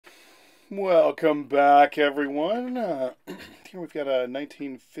Welcome back, everyone. Here we've got a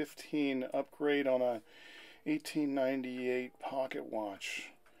 1915 upgrade on a 1898 pocket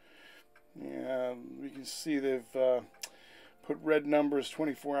watch. Yeah, we can see they've put red numbers,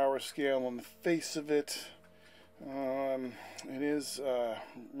 24-hour scale on the face of it. It is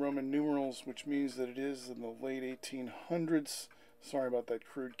Roman numerals, which means that it is in the late 1800s. Sorry about that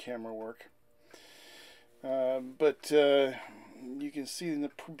crude camera work. But you can see in the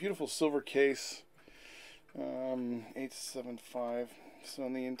beautiful silver case, 875. So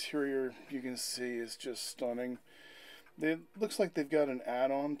in the interior, you can see is just stunning. It looks like they've got an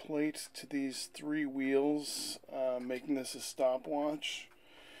add-on plate to these three wheels, making this a stopwatch.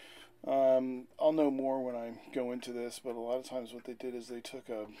 I'll know more when I go into this, but a lot of times what they did is they took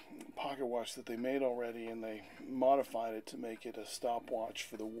a pocket watch that they made already and they modified it to make it a stopwatch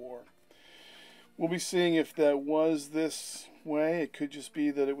for the war. We'll be seeing if that was this way. It could just be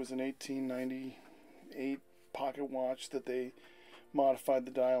that it was an 1898 pocket watch that they modified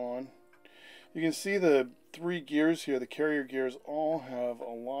the dial on. You can see the three gears here, the carrier gears, all have a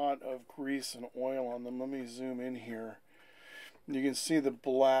lot of grease and oil on them. Let me zoom in here. You can see the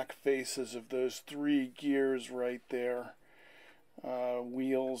black faces of those three gears right there.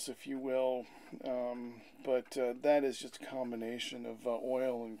 Wheels, if you will. But that is just a combination of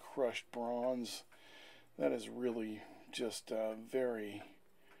oil and crushed bronze. That is really just very,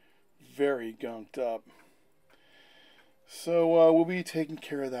 very gunked up. So we'll be taking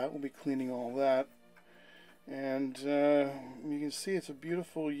care of that. We'll be cleaning all that. And you can see it's a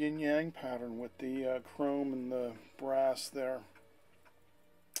beautiful yin-yang pattern with the chrome and the brass there.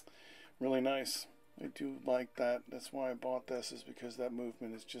 Really nice. I do like that. That's why I bought this, is because that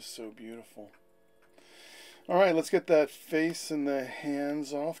movement is just so beautiful. Alright, let's get that face and the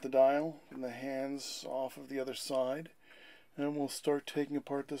hands off the dial and the hands off of the other side, and we'll start taking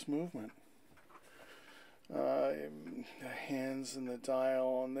apart this movement. The hands and the dial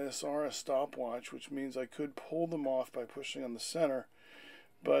on this are a stopwatch, which means I could pull them off by pushing on the center,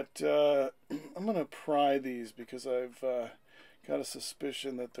 but I'm going to pry these because I've got a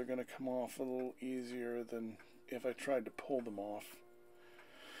suspicion that they're going to come off a little easier than if I tried to pull them off.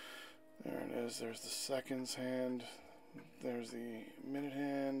 There it is. There's the seconds hand. There's the minute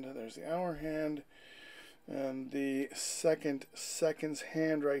hand. There's the hour hand. And the seconds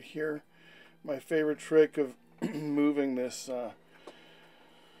hand right here. My favorite trick of moving this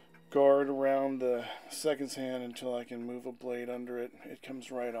guard around the seconds hand until I can move a blade under it. It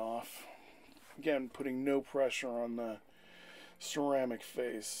comes right off. Again, putting no pressure on the ceramic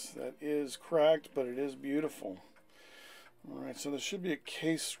face. That is cracked, but it is beautiful. Alright, so there should be a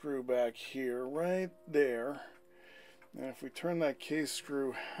case screw back here, right there. And if we turn that case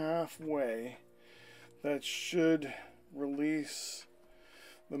screw halfway, that should release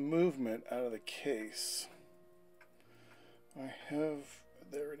the movement out of the case.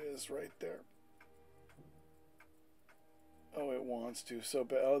 There it is right there. Oh, it wants to so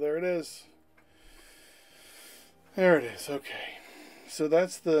bad. Oh, there it is. There it is, okay. So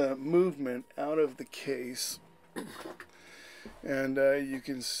that's the movement out of the case. And you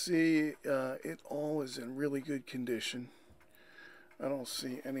can see it all is in really good condition. I don't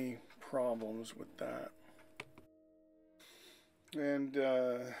see any problems with that. And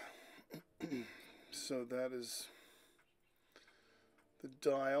so that is the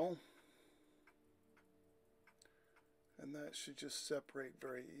dial. And that should just separate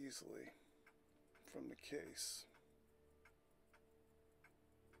very easily from the case.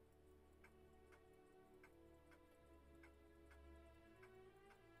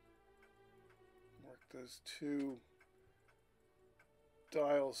 Those two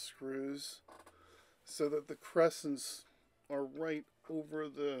dial screws so that the crescents are right over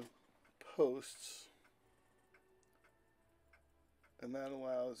the posts, and that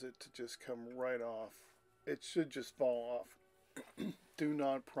allows it to just come right off. It should just fall off. Do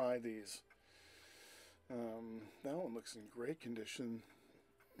not pry these. That one looks in great condition.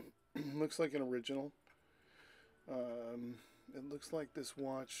 Looks like an original. It looks like this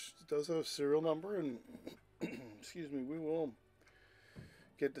watch does have a serial number, and excuse me, we will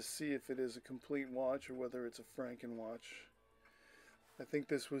get to see if it is a complete watch or whether it's a Franken watch. I think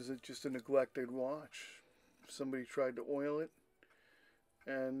this was just a neglected watch. Somebody tried to oil it,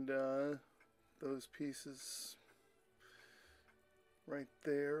 and those pieces right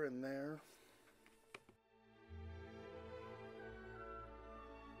there and there.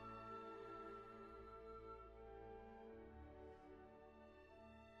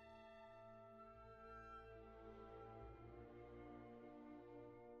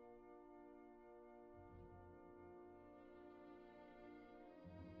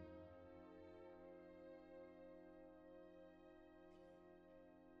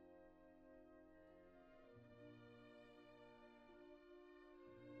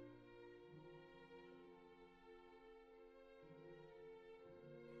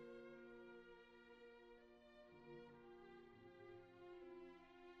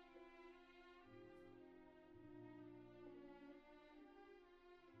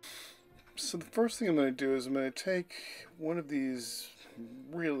 So the first thing I'm going to do is I'm going to take one of these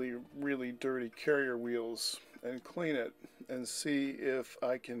really, really dirty carrier wheels and clean it and see if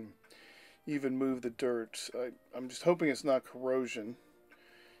I can even move the dirt. I'm just hoping it's not corrosion.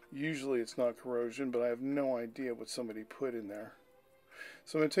 Usually it's not corrosion, but I have no idea what somebody put in there.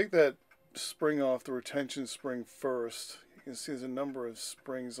 So I'm going to take that spring off, the retention spring first. You can see there's a number of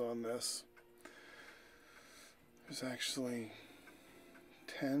springs on this. There's actually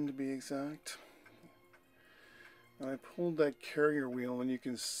 10 to be exact. And I pulled that carrier wheel and you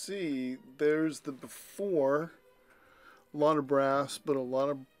can see there's the before, a lot of brass but a lot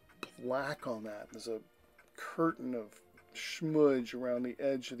of black on that. There's a curtain of smudge around the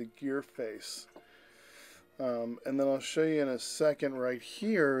edge of the gear face. And then I'll show you in a second. Right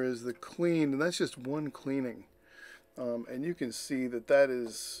here is the clean, and that's just one cleaning. And you can see that that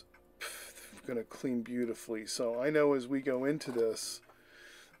is going to clean beautifully. So I know as we go into this,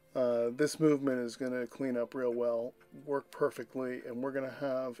 this movement is going to clean up real well, work perfectly, and we're going to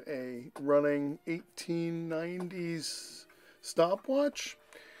have a running 1890s stopwatch,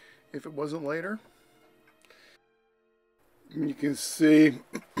 if it wasn't later. You can see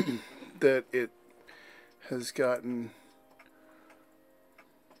that it has gotten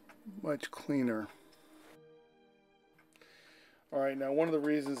much cleaner. Alright, now one of the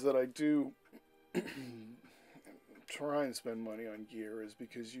reasons that I do try and spend money on gear is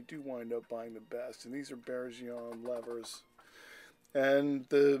because you do wind up buying the best, and these are valjoux levers, and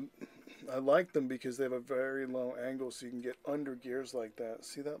I like them because they have a very low angle, so you can get under gears like that.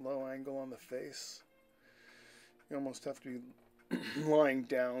 See that low angle on the face? You almost have to be lying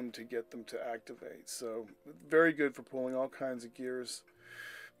down to get them to activate. So very good for pulling all kinds of gears.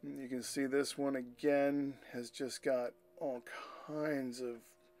 You can see this one again has just got all kinds of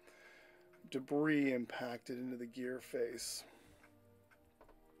debris impacted into the gear face.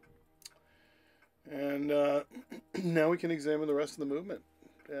 And now we can examine the rest of the movement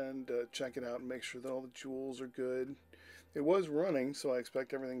and check it out and make sure that all the jewels are good. It was running, so I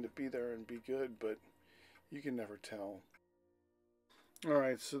expect everything to be there and be good, but you can never tell.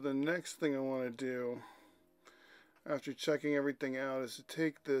 Alright, so the next thing I want to do after checking everything out is to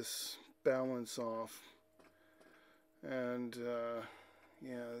take this balance off. And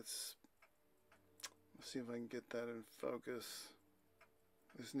yeah, let's see if I can get that in focus.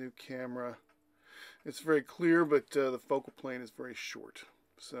 This new camera, it's very clear, but the focal plane is very short.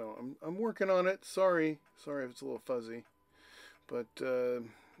 So I'm working on it. Sorry if it's a little fuzzy. But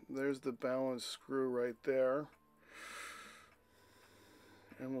there's the balance screw right there.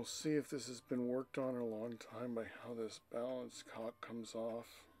 And we'll see if this has been worked on in a long time by how this balance cock comes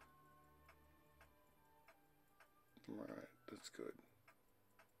off. Alright, that's good.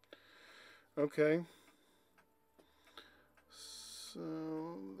 Okay. So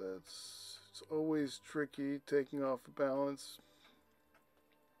it's always tricky taking off the balance.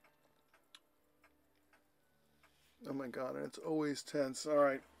 Oh my god, and it's always tense.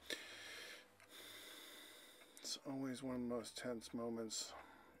 Alright. It's always one of the most tense moments.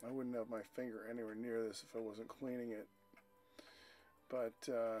 I wouldn't have my finger anywhere near this if I wasn't cleaning it. But,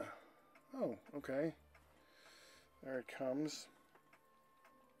 oh, okay. There it comes.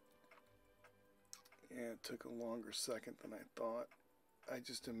 Yeah, it took a longer second than I thought. I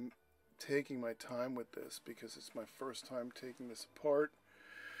just am taking my time with this because it's my first time taking this apart.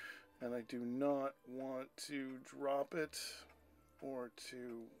 And I do not want to drop it or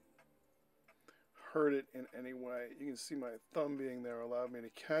to hurt it in any way. You can see my thumb being there allowed me to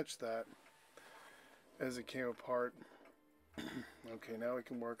catch that as it came apart. Okay, now we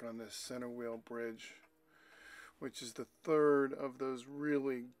can work on this center wheel bridge, which is the third of those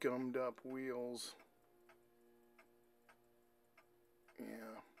really gummed up wheels.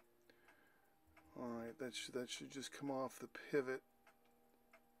 Yeah. Alright, that should just come off the pivot.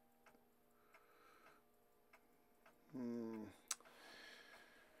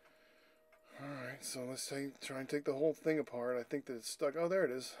 Alright, so let's try and take the whole thing apart. I think that it's stuck. Oh, there it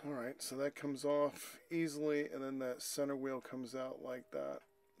is. Alright, so that comes off easily, and then that center wheel comes out like that.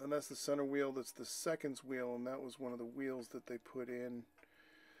 And that's the center wheel, that's the seconds wheel, and that was one of the wheels that they put in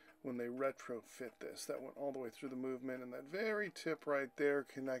when they retrofit this. That went all the way through the movement, and that very tip right there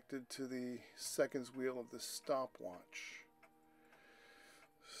connected to the seconds wheel of the stopwatch.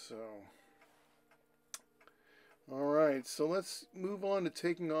 So, alright, so let's move on to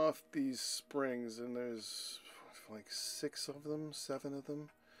taking off these springs, and there's like 6 of them, 7 of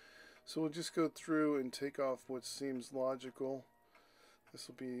them. So we'll just go through and take off what seems logical. This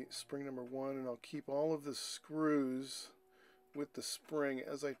will be spring number 1, and I'll keep all of the screws with the spring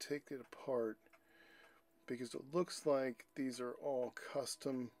as I take it apart, because it looks like these are all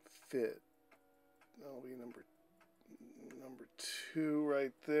custom fit. that'll be number 2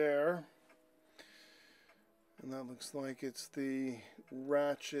 right there. And that looks like it's the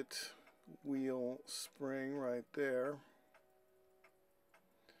ratchet wheel spring right there.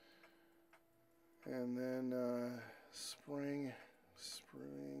 And then spring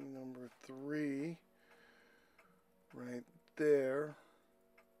number 3 right there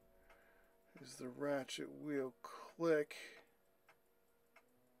is the ratchet wheel click.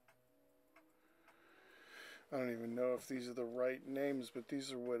 I don't even know if these are the right names, but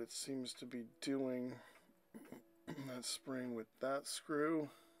these are what it seems to be doing. That spring with that screw.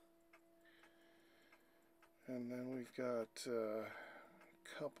 And then we've got a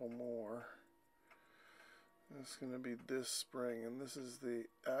couple more. That's going to be this spring, and this is the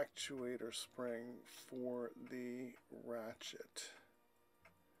actuator spring for the ratchet.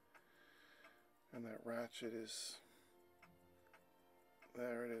 And that ratchet is,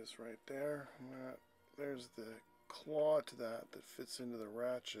 there it is right there. There's the claw to that fits into the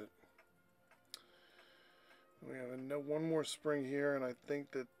ratchet. We have one more spring here, and I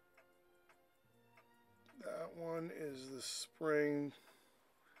think that one is the spring.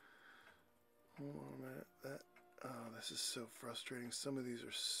 Hold on a minute. Oh, this is so frustrating. Some of these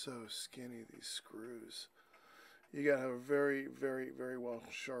are so skinny, these screws. You gotta have a very, very, very well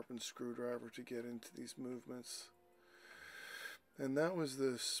sharpened screwdriver to get into these movements. And that was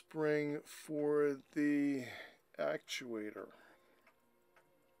the spring for the actuator.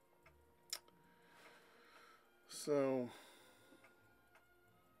 So,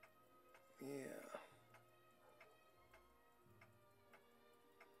 yeah.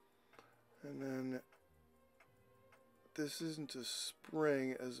 And then this isn't a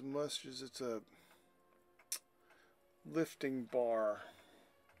spring as much as it's a lifting bar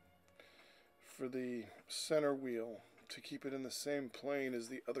for the center wheel to keep it in the same plane as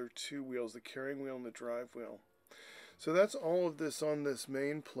the other 2 wheels, the carrying wheel and the drive wheel. So that's all of this on this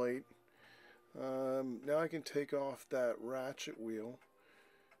main plate. Now I can take off that ratchet wheel,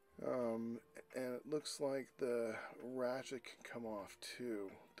 and it looks like the ratchet can come off too,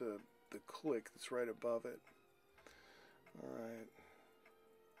 the click that's right above it. Alright.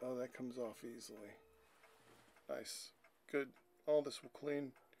 Oh, that comes off easily. Nice. Good. All this will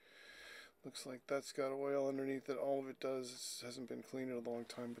clean. Looks like that's got oil underneath it. All of it does. It hasn't been cleaned in a long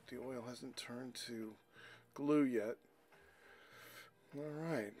time, but the oil hasn't turned to glue yet.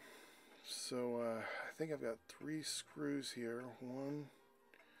 Alright. So I think I've got 3 screws here. 1,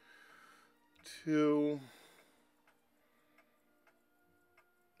 2.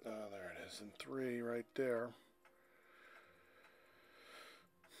 Oh, there it is. And 3 right there.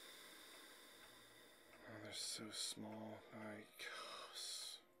 Oh, they're so small.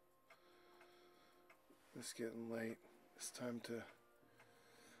 It's getting late. It's time to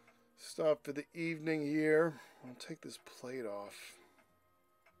stop for the evening here. I'll take this plate off.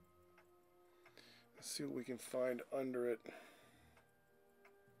 Let's see what we can find under it.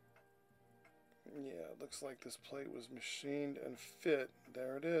 Yeah, it looks like this plate was machined and fit.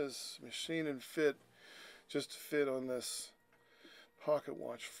 There it is. Machined and fit just to fit on this pocket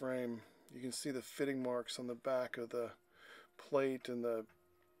watch frame. You can see the fitting marks on the back of the plate, and the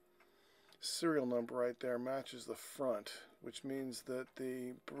serial number right there matches the front, which means that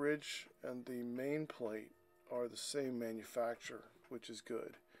the bridge and the main plate are the same manufacturer, which is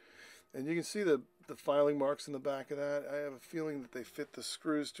good. And you can see the filing marks in the back of that. I have a feeling that they fit the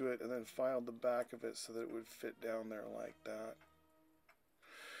screws to it and then filed the back of it so that it would fit down there like that.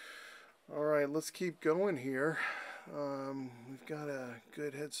 Alright, let's keep going here. We've got a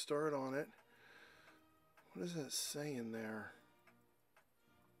good head start on it. What does that say in there?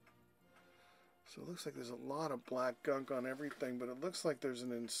 So it looks like there's a lot of black gunk on everything, but it looks like there's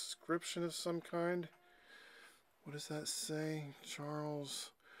an inscription of some kind. What does that say?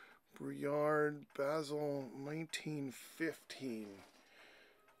 Charles Brouillard, Basel, 1915.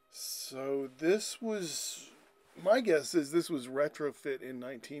 So this was, my guess is this was retrofit in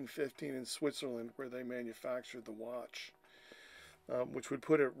 1915 in Switzerland, where they manufactured the watch, which would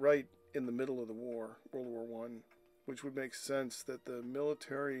put it right in the middle of the war, World War I, which would make sense that the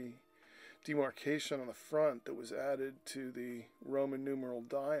military demarcation on the front that was added to the Roman numeral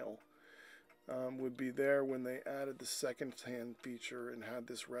dial would be there when they added the second hand feature and had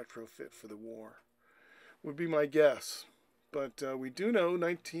this retrofit for the war. Would be my guess. But we do know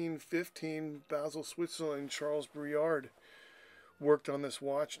 1915, Basel, Switzerland, Charles Brouillard worked on this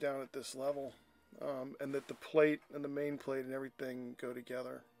watch down at this level, and that the plate and the main plate and everything go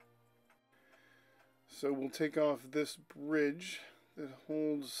together. So we'll take off this bridge that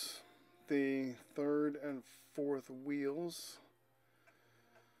holds the 3rd and 4th wheels.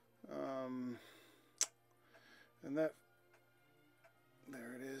 And that,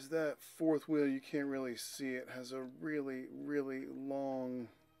 there it is, that fourth wheel, you can't really see it, has a really, really long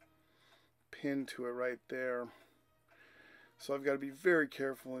pin to it right there. So I've got to be very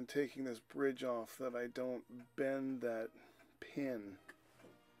careful in taking this bridge off that I don't bend that pin,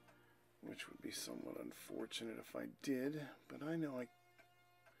 which would be somewhat unfortunate if I did, but I know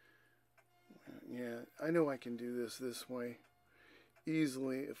I know I can do this way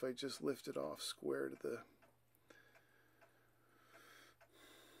easily if I just lift it off square to the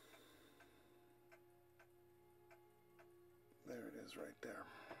there it is right there.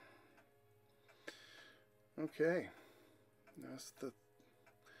 Okay, that's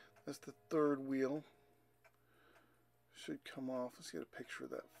the third wheel. Should come off. Let's get a picture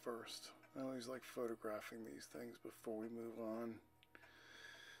of that first. I always like photographing these things before we move on.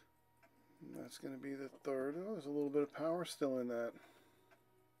 And that's going to be the third. Oh, there's a little bit of power still in that.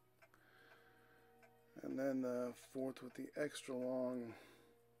 And then the fourth with the extra long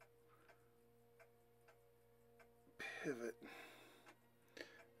pivot.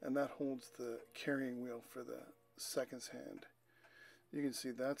 And that holds the carrying wheel for the seconds hand. You can see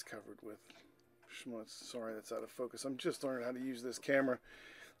that's covered with schmutz. Sorry, that's out of focus. I'm just learning how to use this camera.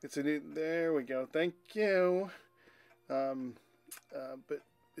 It's a new, there we go. Thank you. But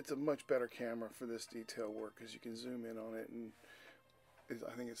it's a much better camera for this detail work because you can zoom in on it, and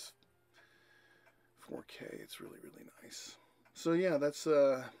I think it's 4K. It's really, really nice. So yeah, that's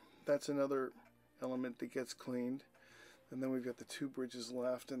another element that gets cleaned. And then we've got the two bridges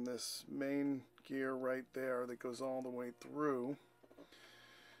left and this main gear right there that goes all the way through.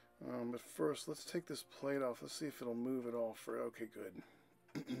 But first, let's take this plate off. Let's see if it'll move at all. Okay, good.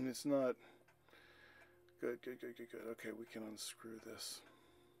 It's not. Good. Okay, we can unscrew this.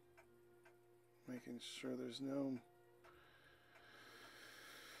 Making sure there's no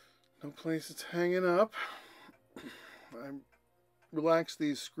place it's hanging up. I relax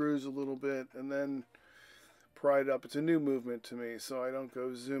these screws a little bit and then pry it up. It's a new movement to me, so I don't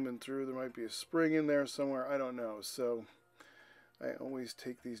go zooming through. There might be a spring in there somewhere. I don't know. So I always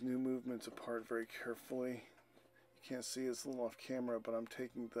take these new movements apart very carefully. You can't see it's a little off camera, but I'm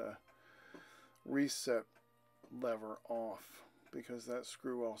taking the reset lever off because that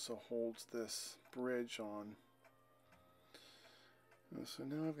screw also holds this bridge on. And so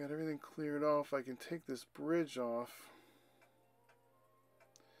now I've got everything cleared off. I can take this bridge off.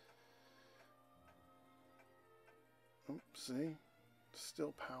 Oh, see?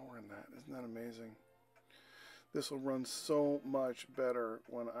 Still power in that. Isn't that amazing? This will run so much better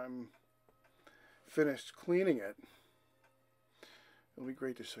when I'm finished cleaning it. It'll be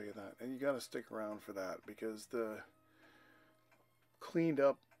great to show you that. And you got to stick around for that because the cleaned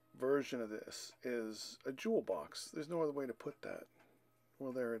up version of this is a jewel box. There's no other way to put that.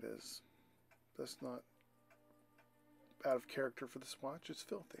 Well, there it is. That's not out of character for this watch. It's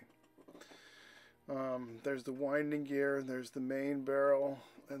filthy. There's the winding gear, there's the main barrel,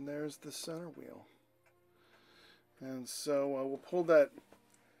 and there's the center wheel. And so we'll pull that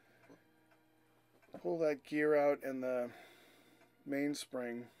gear out and the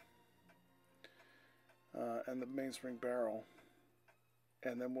mainspring and the mainspring barrel,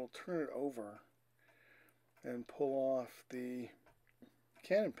 and then we'll turn it over and pull off the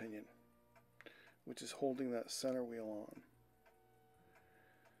cannon pinion, which is holding that center wheel on.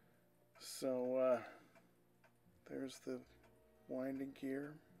 So there's the winding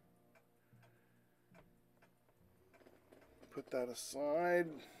gear. Put that aside,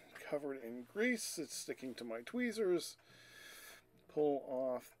 covered in grease. It's sticking to my tweezers. Pull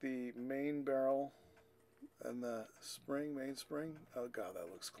off the main barrel and the mainspring. Oh God,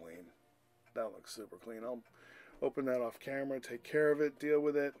 that looks clean. That looks super clean. I'll open that off camera, take care of it, deal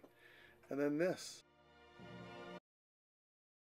with it. And then this.